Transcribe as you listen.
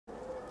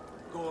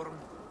Gorm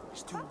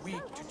is too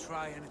weak to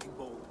try anything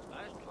bold.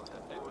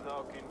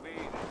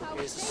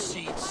 Here's a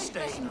seed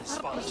stain on his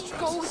father's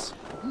trousers.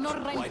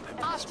 Wipe him.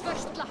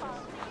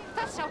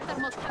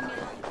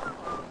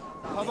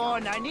 Come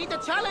on, I need a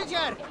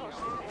challenger!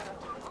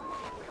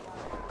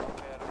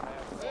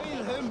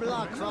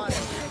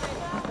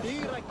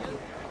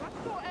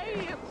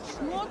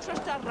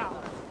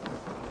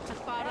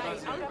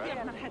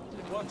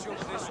 Watch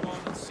over this one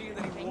and see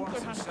that he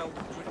warms himself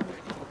with drink.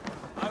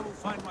 I will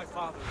find my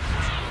father.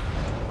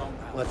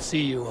 Let's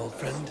see you, old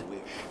friend.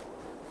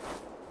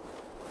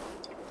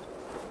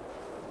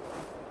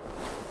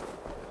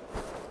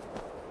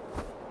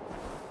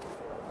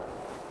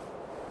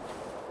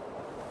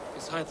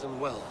 Is Hytham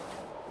well?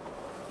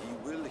 He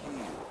will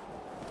heal,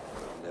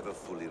 but never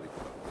fully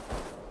recover.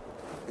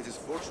 It is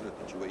fortunate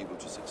that you were able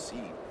to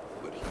succeed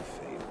where he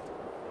failed.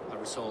 Our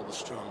resolve was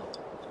strong.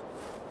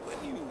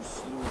 When you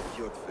slew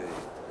Kjotve,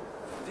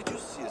 did you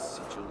see a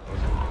sigil on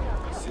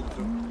him?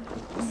 Silver,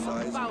 the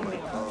size of my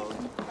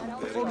palm,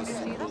 bearing the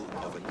symbol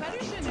of an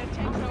ash.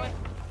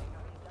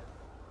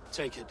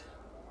 Take it.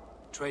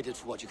 Trade it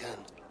for what you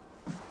can.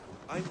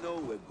 I know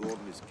where Gorm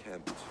is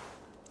camped.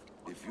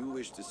 If you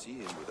wish to see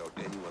him without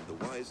anyone the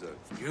wiser...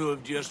 You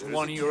have just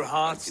won your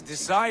heart's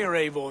desire,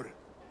 Eivor.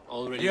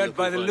 Yet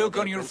by the look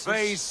on your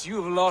face,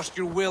 you have lost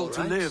your will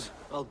to live.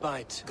 I'll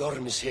bite.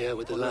 Gorm is here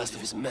with the last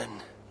of his men.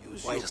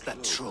 Why does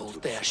that troll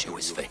dare show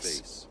his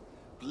face?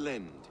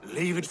 Blend.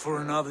 Leave it for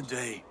another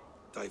day.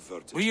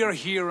 Divert. We are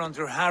here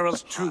under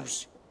Harald's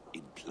truce.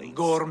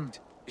 Gorm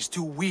is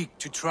too weak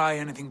to try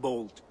anything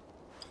bold.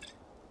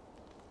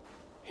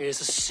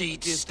 Here's a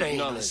seed stain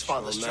on his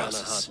father's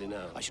trousers.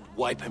 I should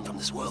wipe him from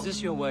this world. Is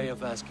this your way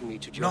of asking me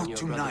to join your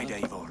brotherhood? Not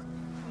tonight,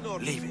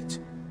 Eivor. Leave it.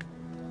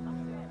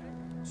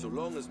 So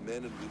long as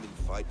men and women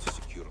fight to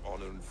secure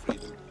honor and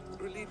freedom,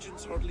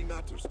 allegiance hardly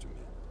matters to me.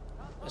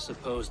 I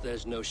suppose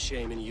there's no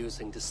shame in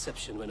using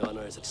deception when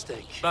honor is at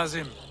stake.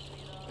 Basim,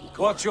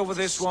 watch over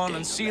this one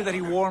and see that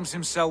he warms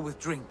himself with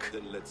drink.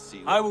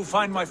 I will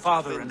find my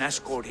father and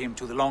escort him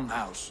to the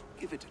Longhouse.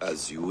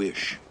 As you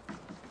wish.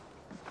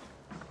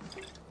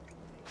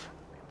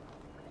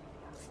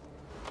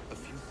 A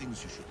few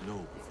things you should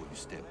know before you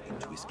step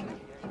into his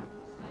camp.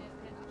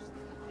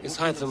 Is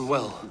Hytham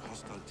well?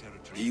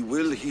 He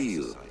will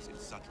heal,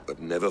 but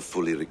never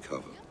fully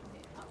recover.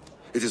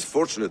 It is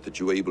fortunate that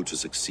you were able to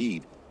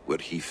succeed where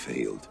he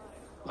failed.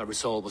 My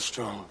resolve was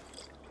strong.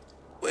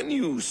 When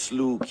you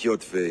slew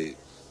Kjotve,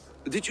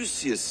 did you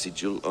see a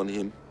sigil on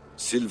him?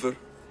 Silver,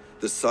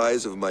 the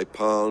size of my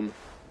palm,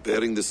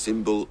 bearing the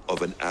symbol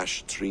of an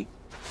ash tree?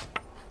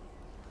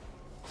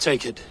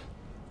 Take it.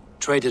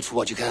 Trade it for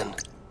what you can.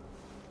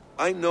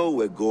 I know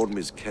where Gorm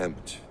is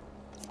camped.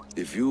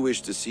 If you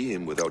wish to see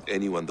him without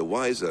anyone the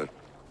wiser,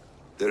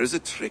 there is a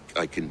trick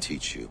I can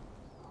teach you.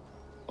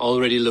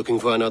 Already looking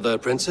for another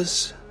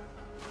princess?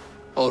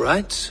 All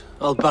right,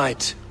 I'll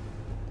bite.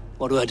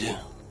 What do I do?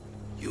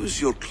 Use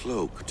your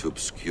cloak to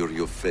obscure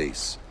your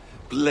face.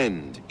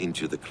 Blend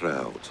into the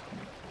crowd.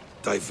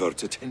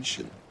 Divert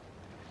attention.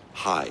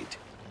 Hide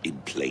in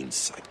plain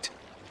sight.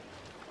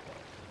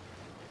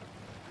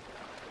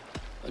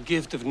 A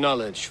gift of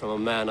knowledge from a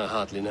man I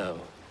hardly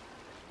know.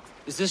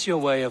 Is this your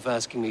way of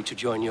asking me to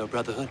join your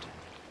brotherhood?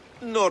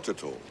 Not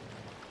at all.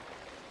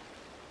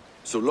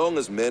 So long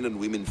as men and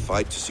women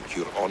fight to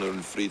secure honor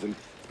and freedom,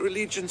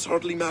 allegiance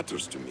hardly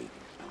matters to me.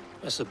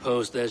 I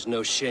suppose there's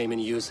no shame in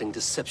using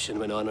deception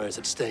when honor is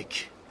at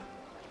stake.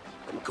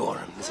 And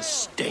Gorm is a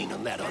stain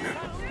on that honor.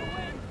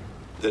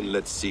 Then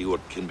let's see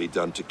what can be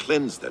done to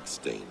cleanse that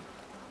stain.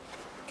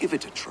 Give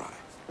it a try.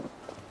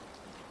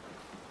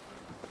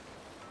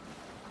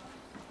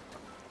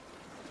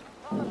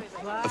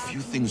 A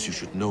few things you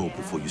should know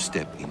before you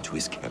step into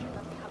his camp.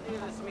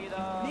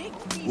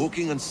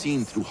 Walking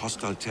unseen through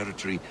hostile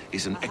territory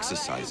is an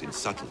exercise in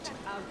subtlety.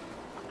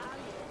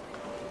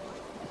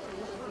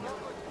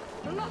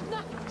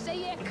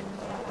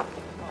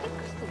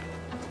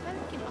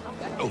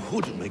 A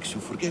hood makes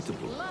you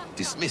forgettable,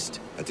 dismissed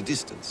at a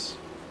distance.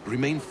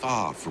 Remain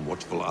far from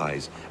watchful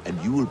eyes, and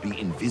you will be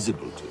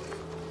invisible to them.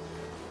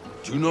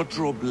 Do not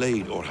draw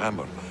blade or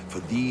hammer, for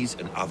these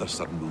and other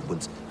sudden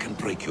movements can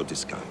break your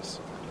disguise.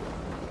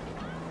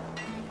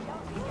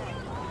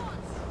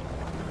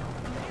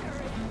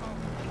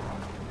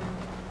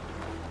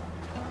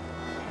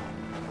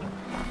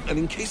 And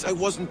in case I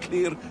wasn't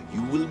clear,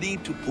 you will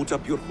need to put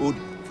up your hood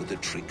for the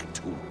trick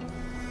too.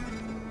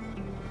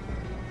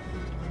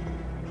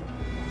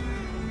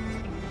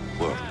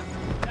 Work.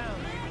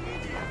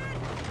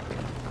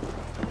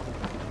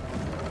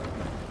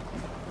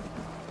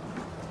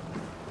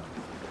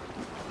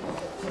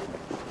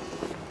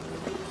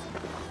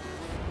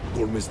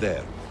 Gorm is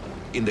there,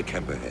 in the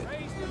camp ahead.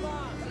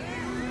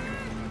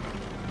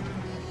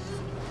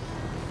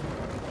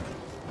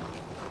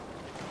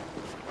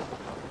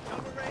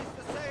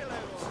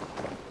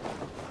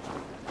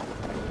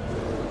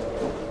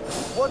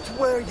 What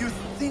were you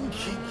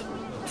thinking?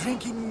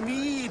 Drinking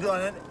mead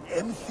on an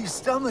empty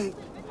stomach?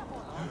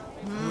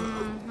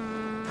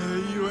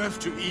 You have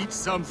to eat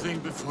something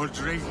before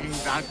drinking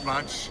that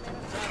much?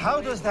 How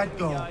does that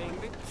go?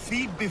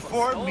 Feed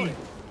before meat.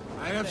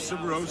 I have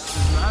some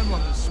roasted lamb on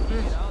the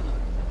spit.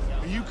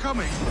 Are you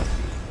coming?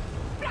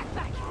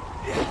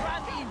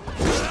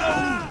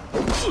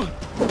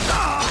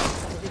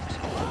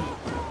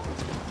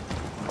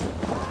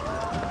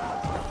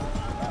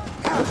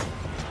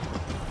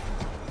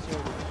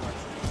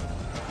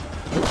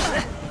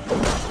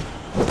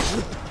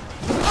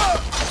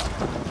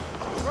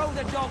 Throw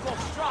the dog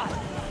off stride.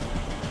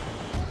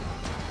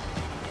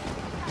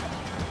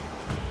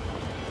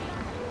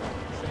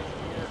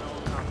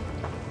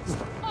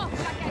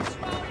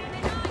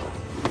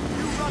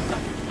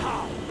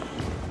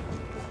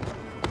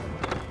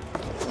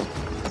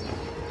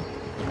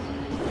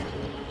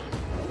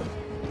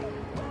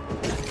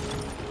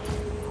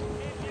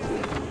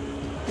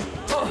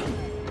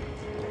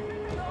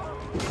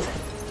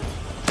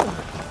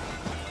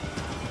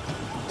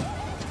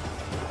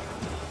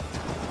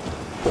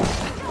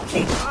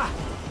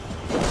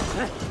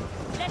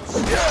 Let's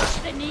smash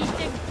the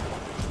kneading.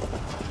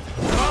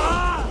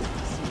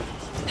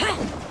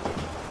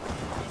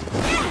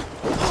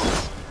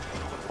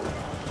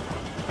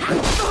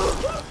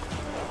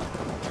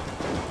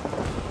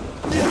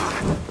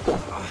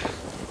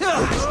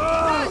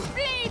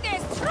 Free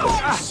this troll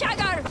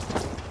shagger!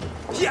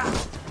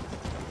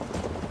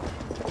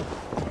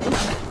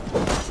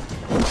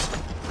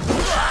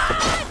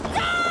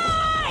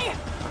 Die!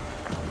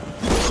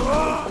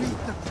 Beat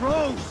the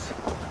crows!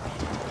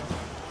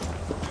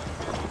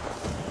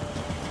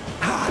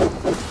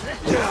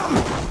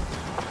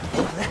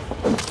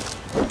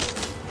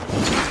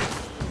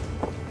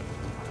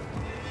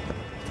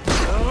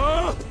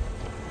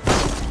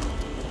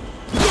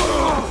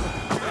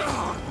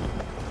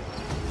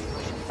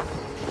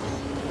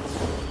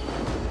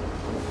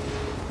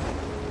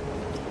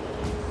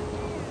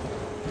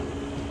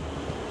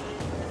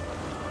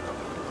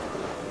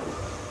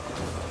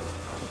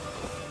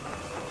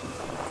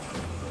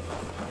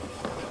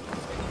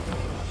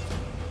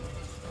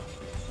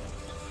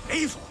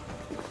 Evil!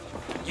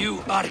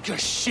 You Arga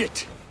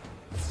shit!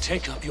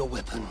 Take up your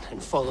weapon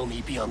and follow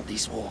me beyond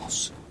these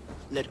walls.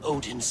 Let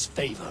Odin's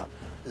favor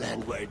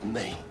land where it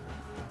may.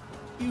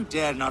 You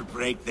dare not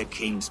break the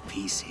king's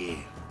peace here.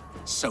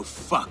 So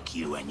fuck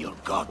you and your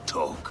god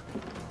talk.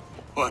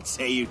 What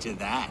say you to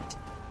that?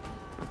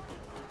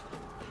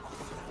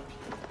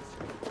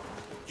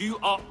 You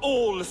are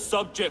all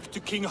subject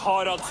to King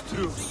Harald's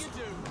truce.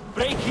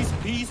 Break his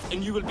peace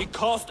and you will be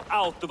cast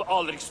out of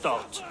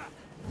Alrikstad.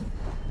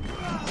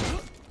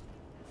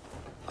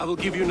 I will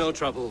give you no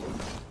trouble.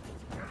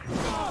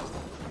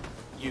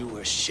 You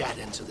were shat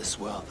into this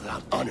world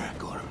without honor,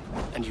 Gorm,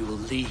 and you will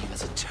leave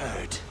as a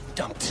turd,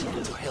 dumped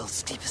into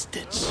hell's deepest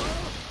ditch.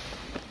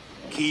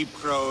 Keep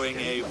crowing,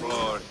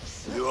 Eivor.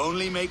 You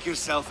only make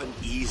yourself an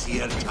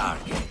easier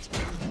target.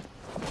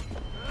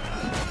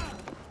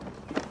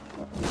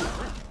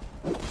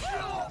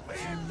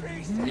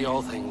 The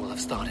All Thing will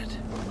have started.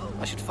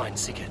 I should find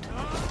Sigurd.